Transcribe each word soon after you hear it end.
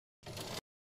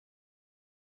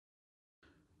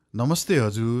नमस्ते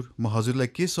हजुर, म हजुरलाई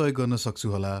के सहयोग गर्न सक्छु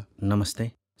होला?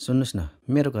 नमस्ते। सुन्नुहोस् न,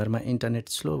 मेरो घरमा इन्टरनेट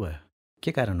स्लो भयो।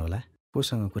 के कारण होला?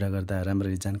 कोसँग कुरा गर्दा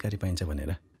राम्ररी जानकारी पाइन्छ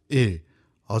भनेर। ए,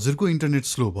 हजुरको इन्टरनेट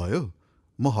स्लो भयो?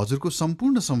 म हजुरको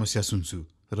सम्पूर्ण समस्या सुन्छु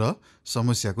र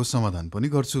समस्याको समाधान पनि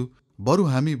गर्छु। बरु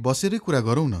हामी बसेरै कुरा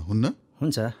गरौँ न, हुन्न?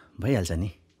 हुन्छ, भइहाल्छ नि।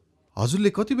 हजुरले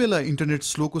कति बेला इन्टरनेट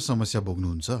स्लोको समस्या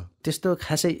भोग्नुहुन्छ? त्यस्तो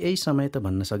खासै यही समय त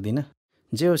भन्न सक्दिनँ।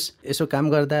 जे होस्, यसो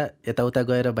काम गर्दा, यताउता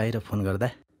गएर बाहिर फोन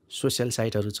गर्दा, सोसियल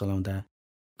साइटहरू चलाउँदा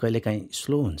कहिलेकाहीँ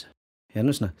स्लो हुन्छ।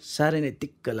 हेर्नुहोस् न, साह्रै नै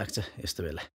दिक्क लाग्छ यस्तो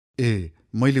बेला। ए,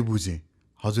 मैले बुझेँ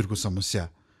हजुरको समस्या।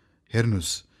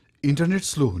 हेर्नुहोस्, इन्टरनेट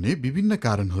स्लो हुने विभिन्न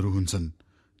कारणहरू हुन्छन्।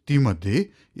 तीमध्ये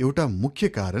एउटा मुख्य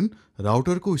कारण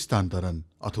राउटरको स्थानान्तरण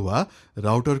अथवा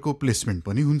राउटरको प्लेसमेन्ट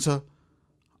पनि हुन्छ।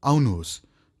 आउनुहोस्,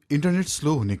 इन्टरनेट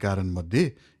स्लो हुने कारणमध्ये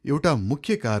एउटा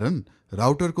मुख्य कारण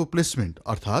राउटरको प्लेसमेन्ट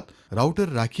अर्थात् राउटर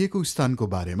राखिएको स्थानको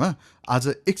बारेमा आज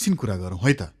एकछिन कुरा गरौँ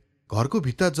है त। घरको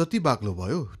भित्ता जति बाक्लो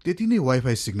भयो त्यति नै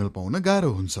वाइफाई सिग्नल पाउन गाह्रो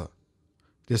हुन्छ।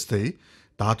 त्यस्तै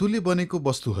धातुले बनेको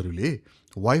वस्तुहरूले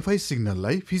वाइफाई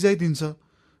सिग्नललाई फिजाइदिन्छ,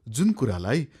 जुन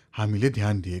कुरालाई हामीले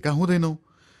ध्यान दिएका हुँदैनौँ।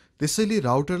 त्यसैले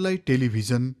राउटरलाई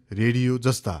टेलिभिजन, रेडियो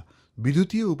जस्ता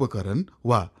विद्युतीय उपकरण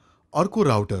वा अर्को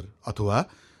राउटर अथवा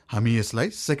हामी यसलाई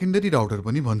सेकेन्डरी राउटर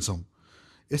पनि भन्छौँ,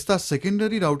 यस्ता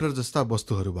सेकेन्डरी राउटर जस्ता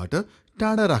वस्तुहरूबाट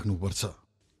टाढा राख्नुपर्छ।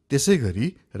 त्यसै गरी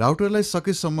राउटरलाई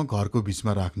सकेसम्म घरको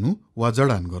बीचमा राख्नु वा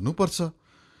जडान गर्नुपर्छ।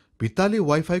 भित्ताले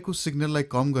वाइफाईको सिग्नललाई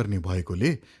कम गर्ने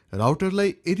भएकोले राउटरलाई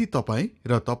यदि तपाईँ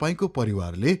र तपाईँको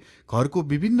परिवारले घरको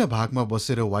विभिन्न भागमा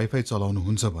बसेर वाइफाई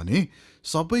चलाउनुहुन्छ भने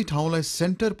सबै ठाउँलाई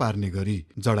सेन्टर पार्ने गरी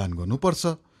जडान गर्नुपर्छ,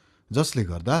 जसले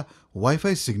गर्दा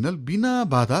वाइफाई सिग्नल बिना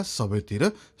बाधा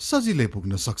सबैतिर सजिलै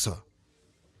पुग्न सक्छ।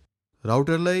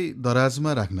 राउटरलाई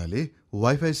दराजमा राख्नाले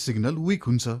वाइफाई सिग्नल विक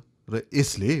हुन्छ र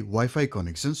यसले वाइफाई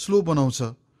कनेक्सन स्लो बनाउँछ।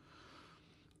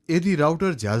 यदि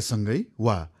राउटर झ्यालसँगै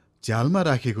वा झ्यालमा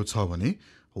राखिएको छ भने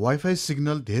वाइफाई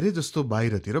सिग्नल धेरै जस्तो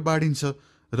बाहिरतिर बाडिन्छ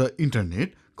र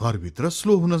इन्टरनेट घरभित्र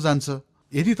स्लो हुन जान्छ।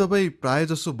 यदि तपाईँ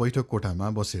प्रायजसो बैठक कोठामा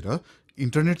बसेर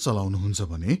इन्टरनेट चलाउनुहुन्छ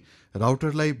भने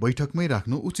राउटरलाई बैठकमै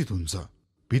राख्नु उचित हुन्छ।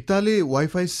 भित्ताले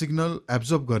वाइफाई सिग्नल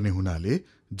एब्जर्ब गर्ने हुनाले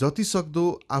जति सक्दो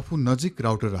आफू नजिक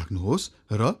राउटर राख्नुहोस्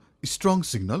र स्ट्रङ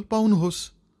सिग्नल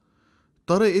पाउनुहोस्।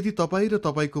 तर यदि तपाईँ र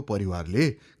तपाईँको परिवारले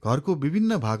घरको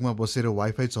विभिन्न भागमा बसेर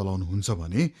वाइफाई चलाउनुहुन्छ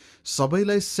भने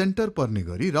सबैलाई सेन्टर पर्ने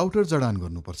गरी राउटर जडान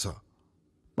गर्नुपर्छ।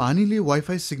 पानीले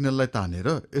वाइफाई सिग्नललाई तानेर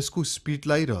यसको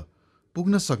स्पिडलाई र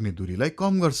पुग्न सक्ने दूरीलाई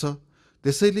कम गर्छ,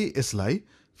 त्यसैले यसलाई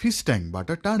फिस ट्याङ्कबाट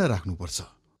टाढा राख्नुपर्छ।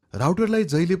 राउटरलाई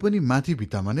जहिले पनि माथि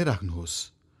भित्तामा नै राख्नुहोस्।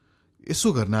 यसो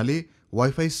गर्नाले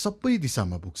वाइफाई सबै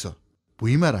दिशामा पुग्छ।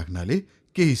 भुइँमा राख्नाले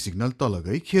केही सिग्नल तल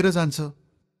गई खेर जान्छ।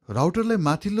 राउटरलाई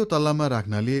माथिल्लो तल्लामा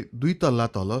राख्नाले 2 तल्ला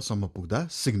तलसम्म पुग्दा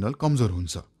सिग्नल कमजोर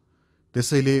हुन्छ।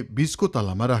 त्यसैले बीचको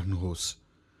तल्लामा राख्नुहोस्,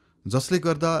 जसले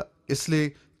गर्दा यसले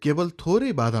केवल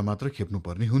थोरै बाधा मात्र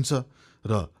खेप्नुपर्ने हुन्छ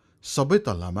र सबै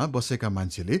तल्लामा बसेका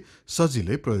मान्छेले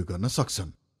सजिलै प्रयोग गर्न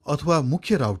सक्छन्। अथवा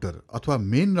मुख्य राउटर अथवा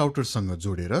मेन राउटरसँग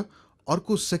जोडेर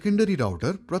अर्को सेकेन्डरी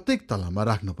राउटर प्रत्येक तल्लामा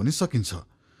राख्न पनि सकिन्छ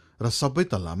र सबै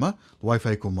तल्लामा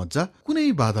वाइफाईको मज्जा कुनै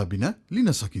बाधा बिना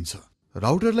लिन सकिन्छ।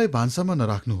 राउटरलाई भान्सामा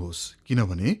नराख्नुहोस्,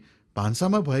 किनभने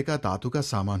भान्सामा भएका धातुका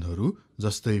सामानहरू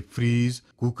जस्तै फ्रिज,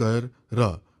 कुकर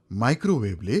र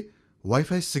माइक्रोवेभले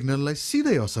वाइफाई सिग्नललाई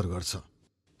सिधै असर गर्छ।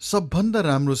 सबभन्दा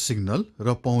राम्रो सिग्नल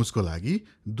र पहुँचको लागि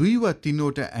 2 वा 3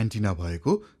 वटा एन्टिना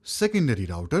भएको सेकेन्डरी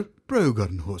राउटर प्रयोग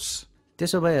गर्नुहोस्।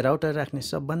 त्यसो भए राउटर राख्ने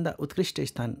सबभन्दा उत्कृष्ट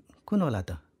स्थान कुन होला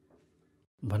त?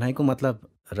 भनाइको मतलब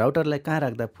राउटरलाई कहाँ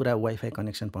राख्दा पुरा वाइफाई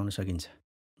कनेक्सन पाउन सकिन्छ?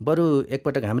 बरु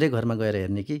एकपटक हाम्रै घरमा गएर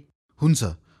हेर्ने कि? हुन्छ,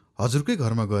 हजुरकै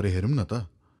घरमा गएर हेरौँ न त।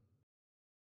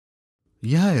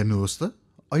 यहाँ हेर्नुहोस् त,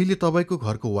 अहिले तपाईँको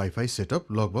घरको वाइफाई सेटअप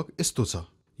लगभग यस्तो छ।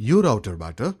 यो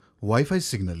राउटरबाट वाइफाई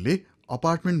सिग्नलले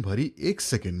अपार्टमेन्टभरि 1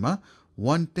 सेकेन्डमा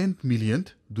 1/10 मिलियन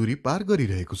दूरी पार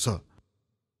गरिरहेको छ।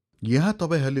 यहाँ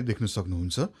तपाईँहरूले देख्न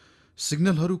सक्नुहुन्छ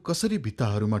सिग्नलहरू कसरी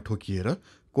भित्ताहरूमा ठोकिएर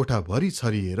कोठाभरि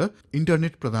छरिएर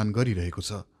इन्टरनेट प्रदान गरिरहेको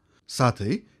छ।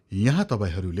 साथै यहाँ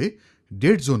तपाईँहरूले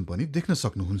डेड जोन पनि देख्न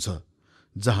सक्नुहुन्छ,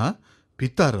 जहाँ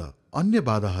भित्ता र अन्य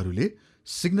बाधाहरूले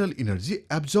सिग्नल इनर्जी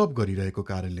एब्जर्ब गरिरहेको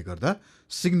कारणले गर्दा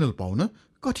सिग्नल पाउन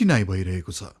कठिनाइ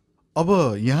भइरहेको छ।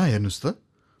 अब यहाँ हेर्नुहोस् त,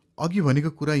 अघि भनेको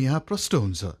कुरा यहाँ प्रष्ट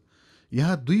हुन्छ।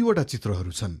 यहाँ 2 वटा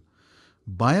चित्रहरू छन्।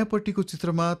 बायाँपट्टिको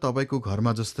चित्रमा तपाईँको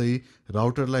घरमा जस्तै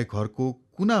राउटरलाई घरको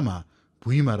कुनामा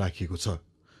भुइँमा राखिएको छ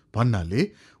भन्नाले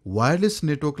वायरलेस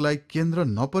नेटवर्कलाई केन्द्र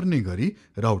नपर्ने गरी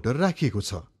राउटर राखिएको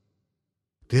छ।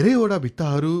 धेरैवटा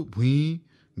भित्ताहरू, भुइँ,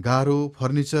 गारो,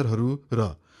 फर्निचरहरू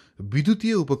र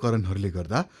विद्युतीय उपकरणहरूले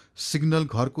गर्दा सिग्नल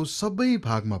घरको सबै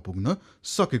भागमा पुग्न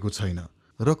सकेको छैन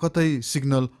र कतै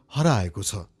सिग्नल हराएको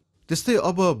छ। त्यस्तै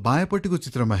अब बायाँपट्टिको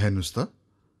चित्रमा हेर्नुहोस् त।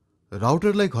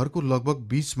 राउटरलाई घरको लगभग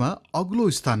बीचमा अग्लो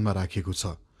स्थानमा राखिएको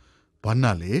छ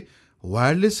भन्नाले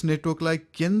वायरलेस नेटवर्कलाई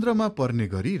केन्द्रमा पर्ने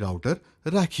गरी राउटर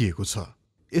राखिएको छ।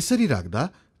 यसरी राख्दा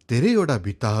धेरैवटा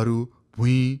भित्ताहरू,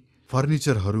 भुइँ,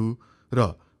 फर्निचरहरू र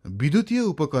विद्युतीय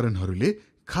उपकरणहरूले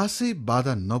खासै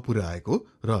बाधा नपुर्याएको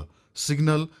र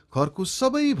सिग्नल घरको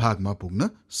सबै भागमा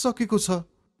पुग्न सकेको छ।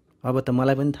 अब त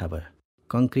मलाई पनि थाहा भयो,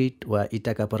 कङ्क्रिट वा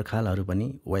इँटाका पर्खालहरू पनि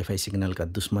वाइफाई सिग्नलका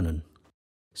दुश्मन हुन्।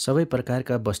 सबै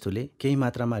प्रकारका वस्तुले केही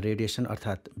मात्रामा रेडिएसन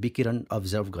अर्थात् विकिरण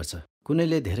अब्जर्भ गर्छ।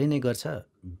 कुनैले धेरै नै गर्छ,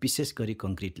 विशेष गरी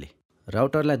कङ्क्रिटले।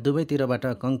 राउटरलाई दुवैतिरबाट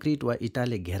कङ्क्रिट वा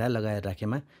इँटाले घेरा लगाएर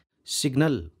राखेमा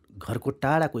सिग्नल घरको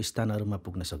टाढाको स्थानहरूमा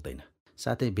पुग्न सक्दैन।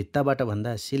 साथै भित्ताबाट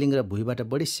भन्दा सिलिङ र भुइँबाट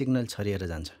बढी सिग्नल छरिएर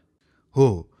जान्छ। हो,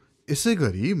 यसै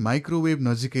गरी माइक्रोवेभ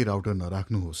नजिकै राउटर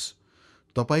नराख्नुहोस्।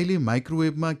 तपाईले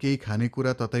माइक्रोवेभमा केही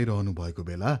खानेकुरा तताइरहनु भएको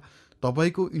बेला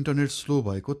तपाईको इन्टरनेट स्लो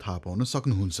भएको थाहा पाउन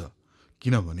सक्नुहुन्छ,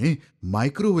 किनभने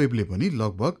माइक्रोवेभले पनि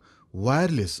लगभग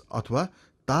वायरलेस अथवा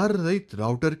ताररहित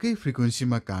राउटरकै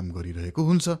फ्रिक्वेन्सीमा काम गरिरहेको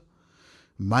हुन्छ।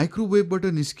 माइक्रोवेभबाट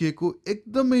निस्किएको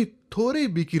एकदमै थोरै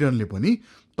विकिरणले पनि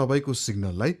तपाईको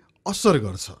सिग्नललाई असर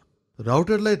गर्छ।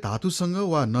 राउटरलाई धातुसँग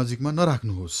वा नजिकमा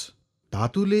नराख्नुहोस्।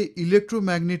 धातुले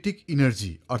इलेक्ट्रोम्याग्नेटिक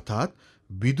इनर्जी अर्थात्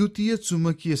विद्युतीय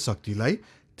चुम्बकीय शक्तिलाई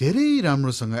धेरै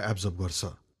राम्रोसँग एब्जर्ब गर्छ।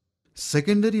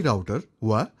 सेकेन्डरी राउटर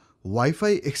वा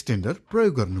वाइफाई एक्सटेन्डर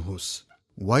प्रयोग गर्नुहोस्।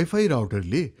 वाइफाई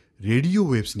राउटरले रेडियो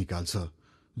वेभ्स निकाल्छ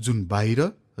जुन बाहिर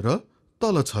र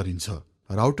तल छरिन्छ।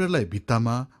 राउटरलाई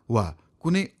भित्तामा वा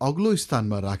कुनै अग्लो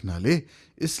स्थानमा राख्नाले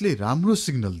यसले राम्रो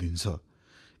सिग्नल दिन्छ।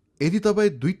 यदि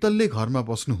तपाईँ 2 तल्ले घरमा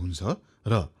बस्नुहुन्छ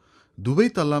र दुवै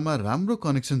तल्लामा राम्रो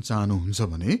कनेक्सन चाहनुहुन्छ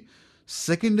भने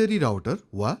सेकेन्डरी राउटर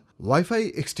वा वाइफाई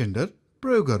एक्सटेन्डर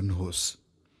प्रयोग गर्नुहोस्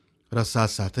र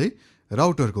साथसाथै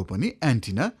राउटरको पनि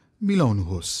एन्टिना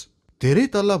मिलाउनुहोस्। धेरै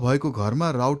तल्ला भएको घरमा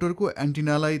राउटरको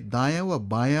एन्टिनालाई दायाँ वा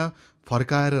बायाँ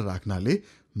फर्काएर राख्नाले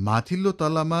माथिल्लो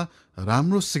तल्लामा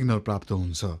राम्रो सिग्नल प्राप्त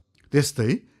हुन्छ।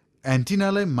 त्यस्तै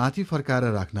एन्टिनालाई माथि फर्काएर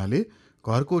राख्नाले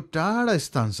घरको टाढा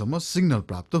स्थानसम्म सिग्नल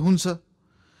प्राप्त हुन्छ।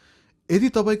 यदि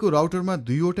तपाईको राउटरमा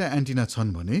 2वटा एन्टिना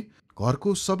छन् भने घरको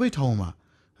सबै ठाउँमा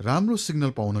राम्रो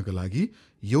सिग्नल पाउनका लागि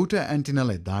एउटा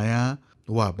एन्टिनालाई दायाँ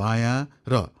वा बायाँ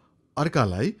र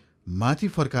अर्कालाई माथि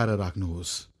फर्काएर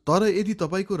राख्नुहोस्। तर यदि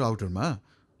तपाईको राउटरमा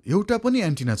एउटा पनि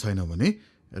एन्टिना छैन भने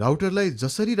राउटरलाई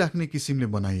जसरी राख्ने किसिमले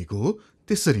बनाइएको हो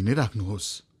त्यसरी नै राख्नुहोस्।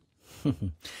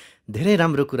 धेरै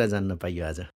राम्रो कुरा जान्न पाइयो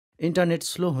आज। इन्टरनेट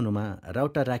स्लो हुनुमा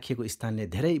राउटर राखिएको स्थानले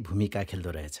धेरै भूमिका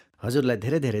खेल्दो रहेछ। हजुरलाई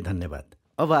धेरै धेरै धन्यवाद।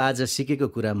 अब आज सिकेको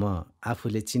कुरा म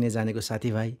आफूले चिने जानेको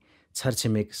साथीभाइ,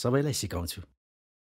 छरछिमेक सबैलाई सिकाउँछु।